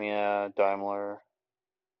 Scania, Daimler,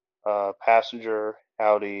 passenger,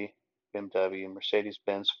 Audi, BMW,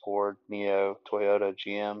 Mercedes-Benz, Ford, NIO, Toyota,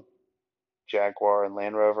 GM, Jaguar, and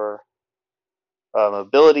Land Rover.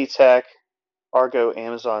 Mobility tech, Argo,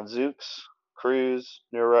 Amazon, Zoox, Cruise,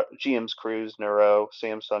 Neuro, GM's Cruise, Neuro,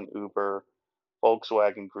 Samsung, Uber,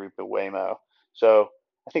 Volkswagen Group, and Waymo. So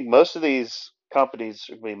I think most of these companies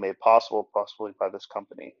are being made possible possibly by this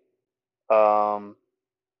company. Um,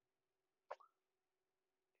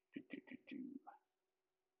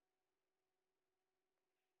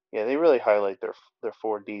 yeah, they really highlight their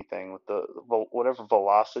 4D thing with the whatever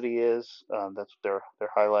velocity is. That's what they're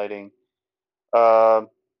highlighting. Um,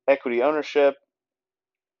 Equity ownership.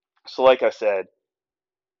 So, like I said,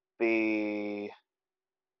 the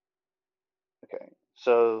okay.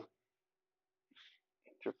 So,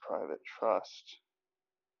 inter-private trust.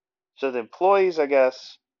 So the employees, I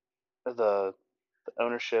guess, the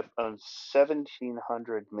ownership owns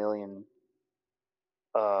 1,700 million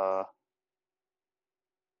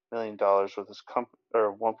dollars worth of this company,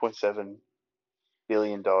 or 1.7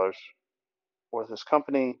 billion dollars worth of this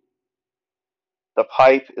company. The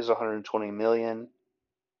pipe is 120 million,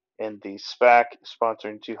 and the SPAC is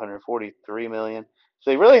sponsoring 243 million.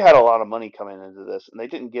 So they really had a lot of money coming into this, and they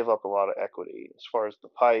didn't give up a lot of equity as far as the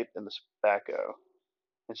pipe and the SPAC go.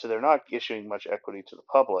 And so they're not issuing much equity to the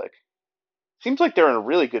public. Seems like they're in a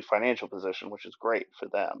really good financial position, which is great for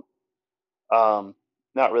them. Um,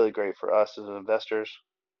 Not really great for us as investors.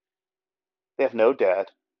 They have no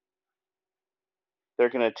debt. They're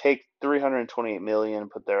going to take 328 million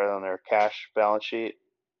and put that on their cash balance sheet.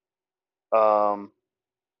 Um,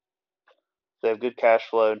 they have good cash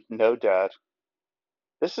flow, no debt.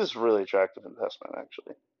 This is really attractive investment,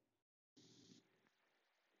 actually.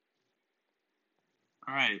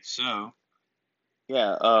 All right, so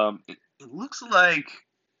yeah, it looks like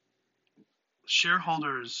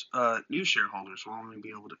new shareholders will only be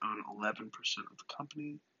able to own 11% of the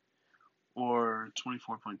company, or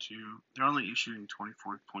 24.2. They're only issuing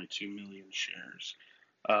 24.2 million shares.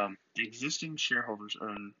 The existing shareholders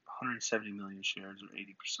own 170 million shares, or 80%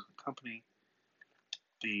 of the company.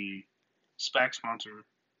 The SPAC sponsor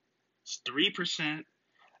is 3%.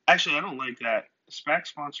 Actually, I don't like that. The SPAC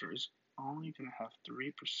sponsor is only going to have 3%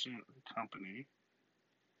 of the company,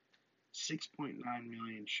 6.9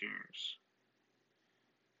 million shares.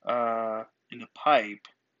 In the PIPE,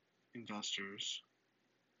 investors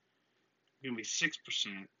are going to be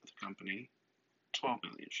 6% of the company, 12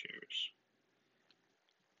 million shares.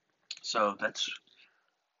 So that's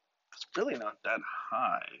really not that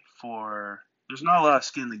high for. There's not a lot of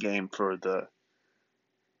skin in the game for the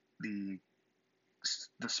the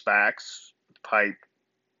SPACs, PIPE,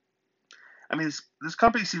 I mean, this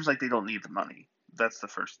company seems like they don't need the money. That's the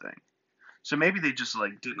first thing. So maybe they just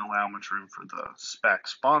like didn't allow much room for the SPAC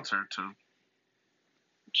sponsor to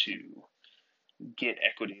get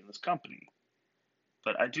equity in this company.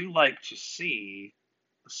 But I do like to see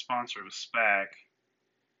the sponsor of a SPAC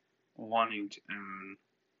wanting to own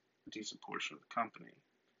a decent portion of the company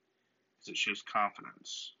because it shows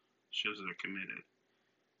confidence, shows that they're committed,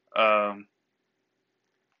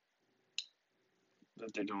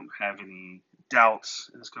 that they don't have any doubts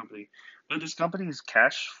in this company. But this company is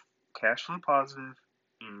cash flow positive,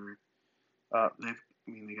 and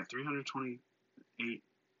they got $328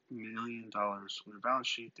 million on their balance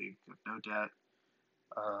sheet. They have no debt.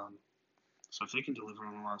 Um, so if they can deliver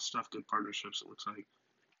on a lot of stuff, good partnerships, it looks like.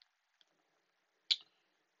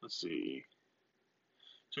 Let's see.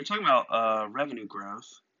 So we're talking about revenue growth,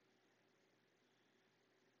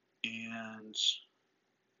 and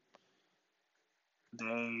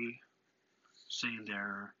they saying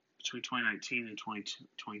they're between 2019 and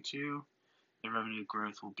 2022, the revenue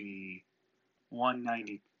growth will be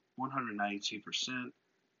 192%.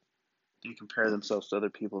 They compare themselves to other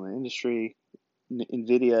people in the industry.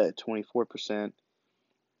 Nvidia at 24%,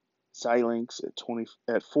 Xilinx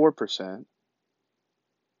at 4%.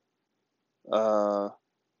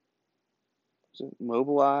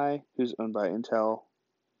 Mobileye, who's owned by Intel,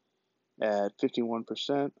 at 51%.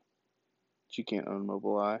 But you can't own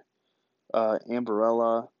Mobileye.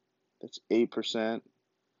 Ambarella, that's 8%.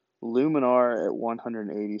 Luminar at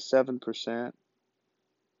 187%.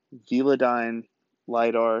 Velodyne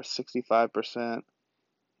LiDAR, 65%.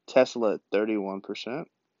 Tesla at 31%.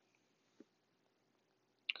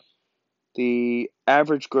 The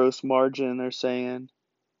average gross margin, they're saying,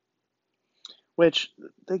 which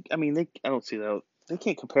I don't see that. They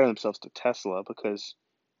can't compare themselves to Tesla because,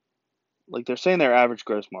 like, they're saying their average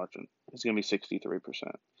gross margin is going to be 63%.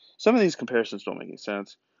 Some of these comparisons don't make any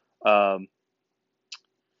sense, um,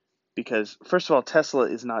 because first of all, Tesla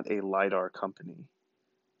is not a LiDAR company.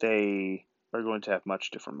 They are going to have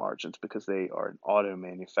much different margins because they are an auto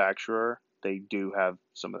manufacturer. They do have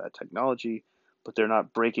some of that technology, but they're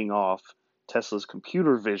not breaking off Tesla's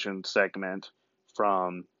computer vision segment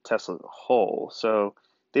from Tesla as a whole. So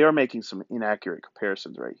they are making some inaccurate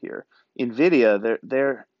comparisons right here. NVIDIA,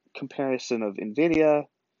 their comparison of NVIDIA,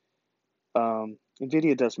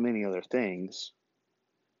 NVIDIA does many other things.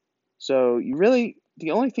 So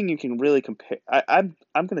the only thing you can really compare, I'm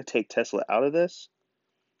going to take Tesla out of this.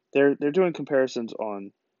 They're doing comparisons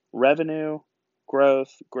on revenue,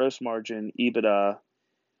 growth, gross margin, EBITDA.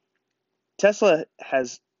 Tesla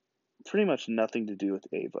has pretty much nothing to do with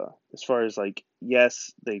Ava. As far as like,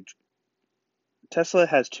 yes, they Tesla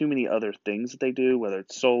has too many other things that they do, whether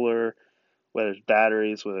it's solar, whether it's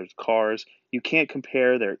batteries, whether it's cars. You can't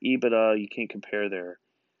compare their EBITDA, you can't compare their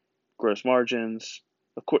gross margins.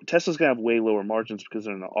 Of course, Tesla's gonna have way lower margins because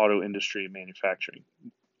they're in the auto industry and manufacturing.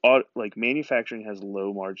 Like manufacturing has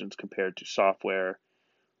low margins compared to software,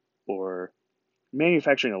 or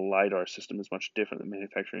manufacturing a LiDAR system is much different than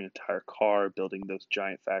manufacturing an entire car, building those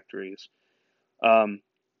giant factories. Um,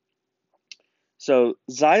 so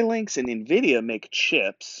Xilinx and NVIDIA make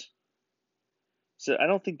chips, so I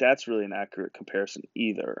don't think that's really an accurate comparison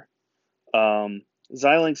either.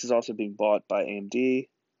 Xilinx is also being bought by AMD,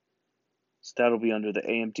 so that'll be under the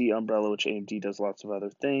AMD umbrella, which AMD does lots of other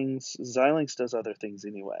things. Xilinx does other things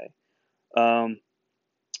anyway. Um,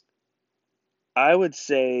 I would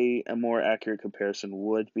say a more accurate comparison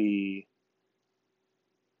would be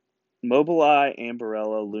Mobileye,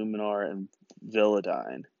 Ambarella, Luminar, and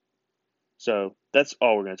Velodyne. So that's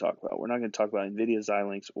all we're going to talk about. We're not going to talk about NVIDIA,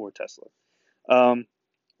 Xilinx, or Tesla.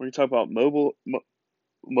 We're going to talk about Mobileye.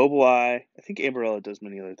 I think Ambarella does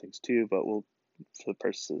many other things too, but for the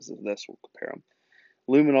purposes of this, we'll compare them.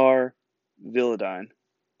 Luminar, Velodyne.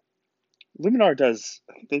 Luminar does,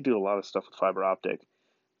 I think they do a lot of stuff with fiber optic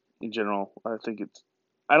in general.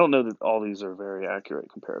 I don't know that all these are very accurate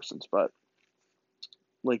comparisons, but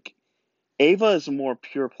like Ava is a more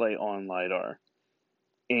pure play on LiDAR.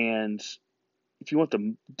 And if you want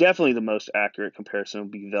definitely the most accurate comparison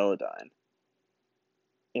would be Velodyne.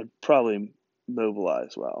 And probably Mobileye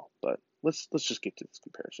as well. But let's just get to this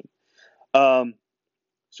comparison. Um,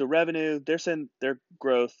 so revenue, they're saying their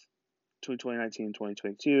growth between 2019 and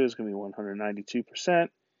 2022 is going to be 192%.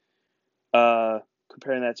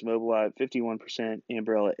 Comparing that to Mobileye, 51%,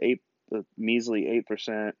 Ambarella 8, measly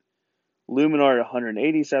 8%, Luminar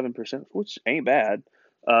 187%, which ain't bad.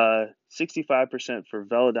 65% for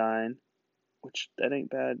Velodyne, which that ain't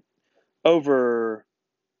bad. That's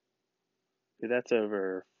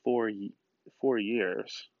over 4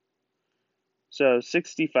 years. So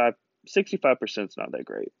 65% is not that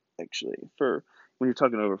great. actually, for when you're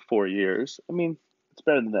talking over 4 years. I mean, it's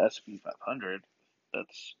better than the S&P 500.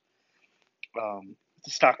 That's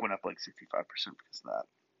the stock went up like 65% because of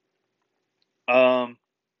that.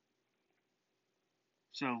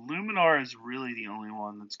 So Luminar is really the only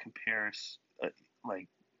one that's compares like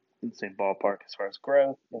in the same ballpark as far as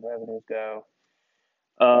growth and revenues go.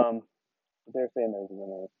 Um, they're saying there's a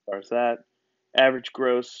winner as far as that. Average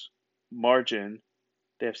gross margin,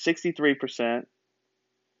 they have 63%.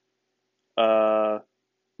 Uh,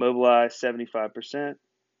 Mobileye 75%, a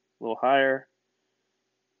little higher.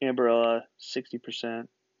 Ambarella 60%,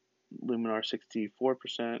 Luminar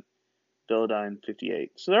 64%, Velodyne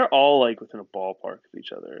 58. So they're all like within a ballpark of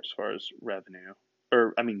each other as far as revenue,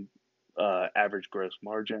 or I mean, average gross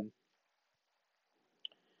margin.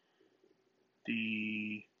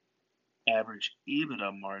 The average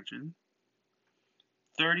EBITDA margin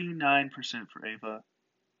 39% for Ava,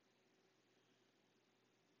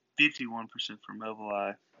 51% for Mobileye.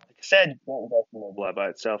 Like I said, you can't invest in Mobileye by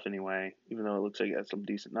itself anyway, even though it looks like it has some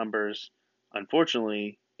decent numbers.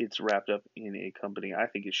 Unfortunately, it's wrapped up in a company I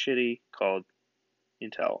think is shitty called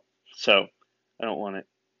Intel. So I don't want it.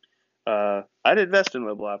 I'd invest in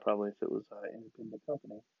Mobileye probably if it was an independent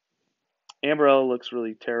company. Ambarella looks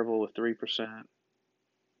really terrible with 3%.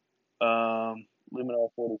 Luminar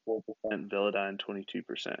 44%, Velodyne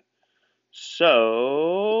 22%.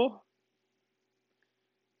 So,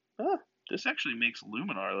 huh, this actually makes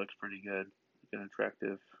Luminar look pretty good, like an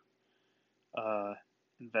attractive uh,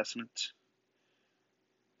 investment.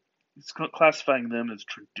 It's classifying them as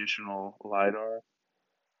traditional lidar,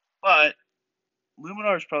 but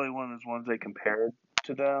Luminar is probably one of those ones they compared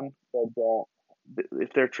to them that don't.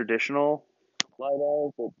 If they're traditional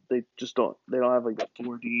lidars, but they just don't. They don't have like the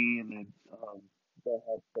 4D, and they don't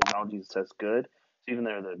have technology that's as good. So even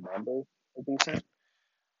though the numbers are decent,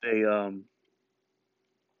 they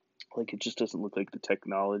like it just doesn't look like the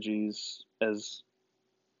technology's as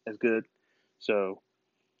good. So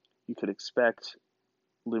you could expect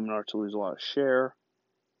Luminar to lose a lot of share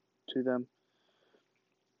to them.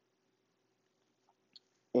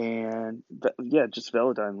 And yeah, just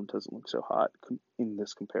Velodyne doesn't look so hot in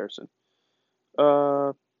this comparison.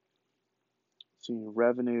 Uh, seeing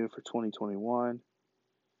revenue for 2021,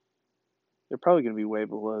 they're probably going to be way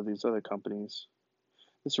below these other companies.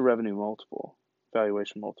 This is a revenue multiple,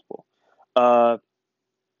 valuation multiple. Uh,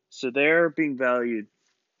 so they're being valued.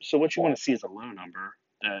 So what you want to see is a low number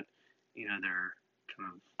that they're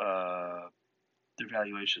kind of their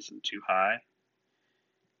valuation isn't too high.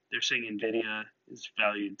 They're saying Nvidia is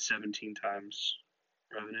valued 17 times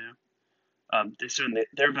revenue.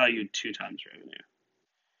 They're valued 2 times revenue,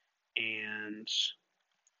 and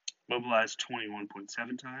Mobileye is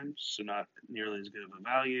 21.7 times, so not nearly as good of a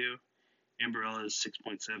value. Ambarella is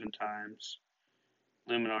 6.7 times.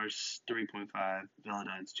 Luminar's 3.5,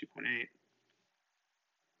 Velodyne's 2.8.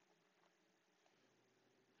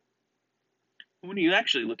 When you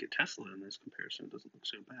actually look at Tesla in this comparison, it doesn't look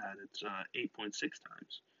so bad. It's 8.6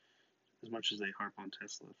 times, as much as they harp on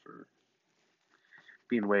Tesla for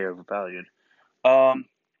being way overvalued. Um,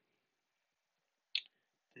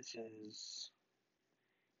 this is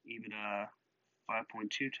EBITDA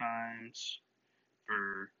 5.2 times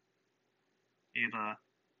for Ava,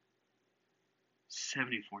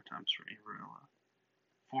 74 times for Ambarella,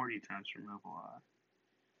 40 times for Mobileye,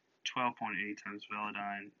 12.8 times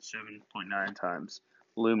Velodyne, 7.9 times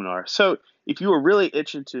Luminar. So if you were really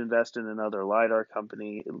itching to invest in another LiDAR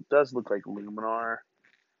company, it does look like Luminar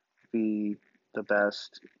would be the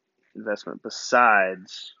best investment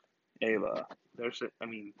besides Ava. I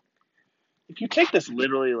mean, if you take this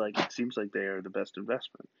literally, like it seems like they are the best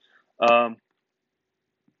investment. Um,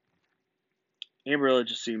 Ambarella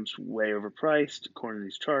just seems way overpriced according to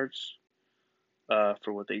these charts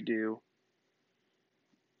for what they do.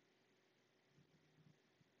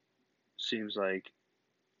 Seems like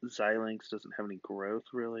Xilinx doesn't have any growth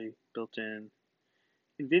really built in.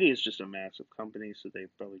 Nvidia is just a massive company, so they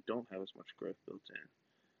probably don't have as much growth built in.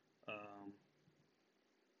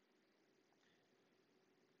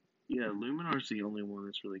 Yeah, Luminar is the only one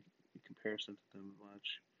that's really in comparison to them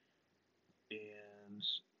much, and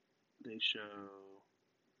they show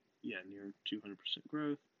near 200%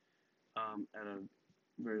 growth at a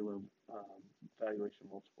very low valuation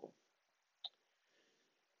multiple.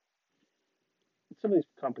 Some of these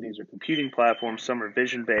companies are computing platforms, some are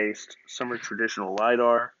vision based, some are traditional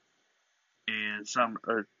lidar, and some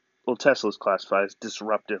are Tesla's classified as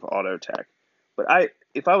disruptive auto tech. But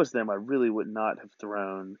if I was them, I really would not have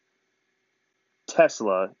thrown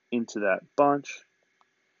Tesla into that bunch.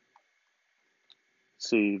 Let's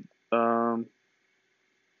see, um,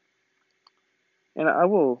 and I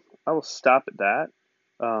will stop at that.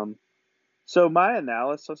 Um, so my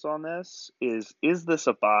analysis on this is this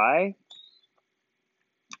a buy?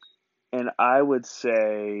 And I would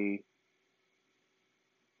say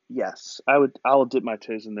yes. I will dip my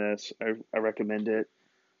toes in this. I recommend it.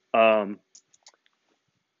 Um,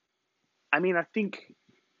 I mean, I think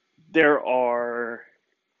there are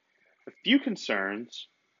a few concerns.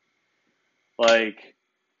 Like,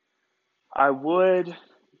 I would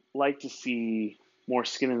like to see more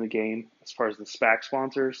skin in the game as far as the SPAC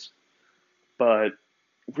sponsors, but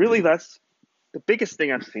really that's the biggest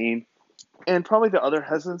thing I've seen. And probably the other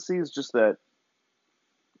hesitancy is just that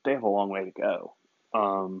they have a long way to go.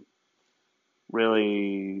 Um,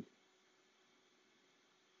 really,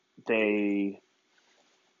 they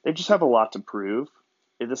they just have a lot to prove.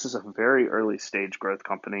 This is a very early stage growth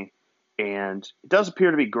company, and it does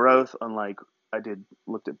appear to be growth. Unlike I did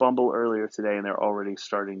looked at Bumble earlier today, and they're already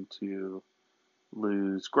starting to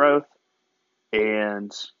lose growth.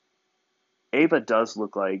 And Ava does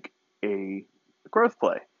look like a growth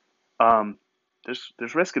play. Um,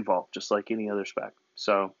 there's risk involved, just like any other spec.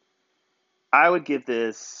 So I would give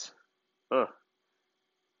this. Ugh,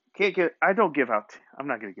 can't get. I don't give out. I'm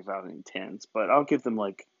not gonna give out any tens, but I'll give them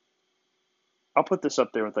like. I'll put this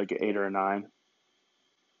up there with like an 8 or a 9.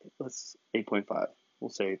 Let's 8.5. We'll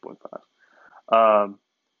say 8.5.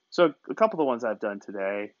 So a couple of the ones I've done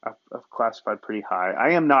today, I've classified pretty high.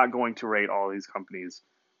 I am not going to rate all these companies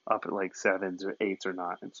up at like sevens or eights or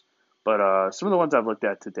nines, but some of the ones I've looked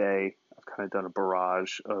at today, I've kind of done a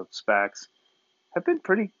barrage of specs, have been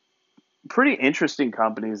pretty interesting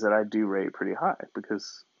companies that I do rate pretty high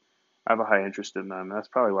because I have a high interest in them. And that's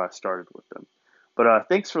probably why I started with them. But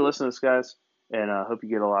thanks for listening to this, guys, and I hope you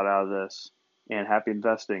get a lot out of this. And happy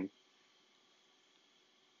investing.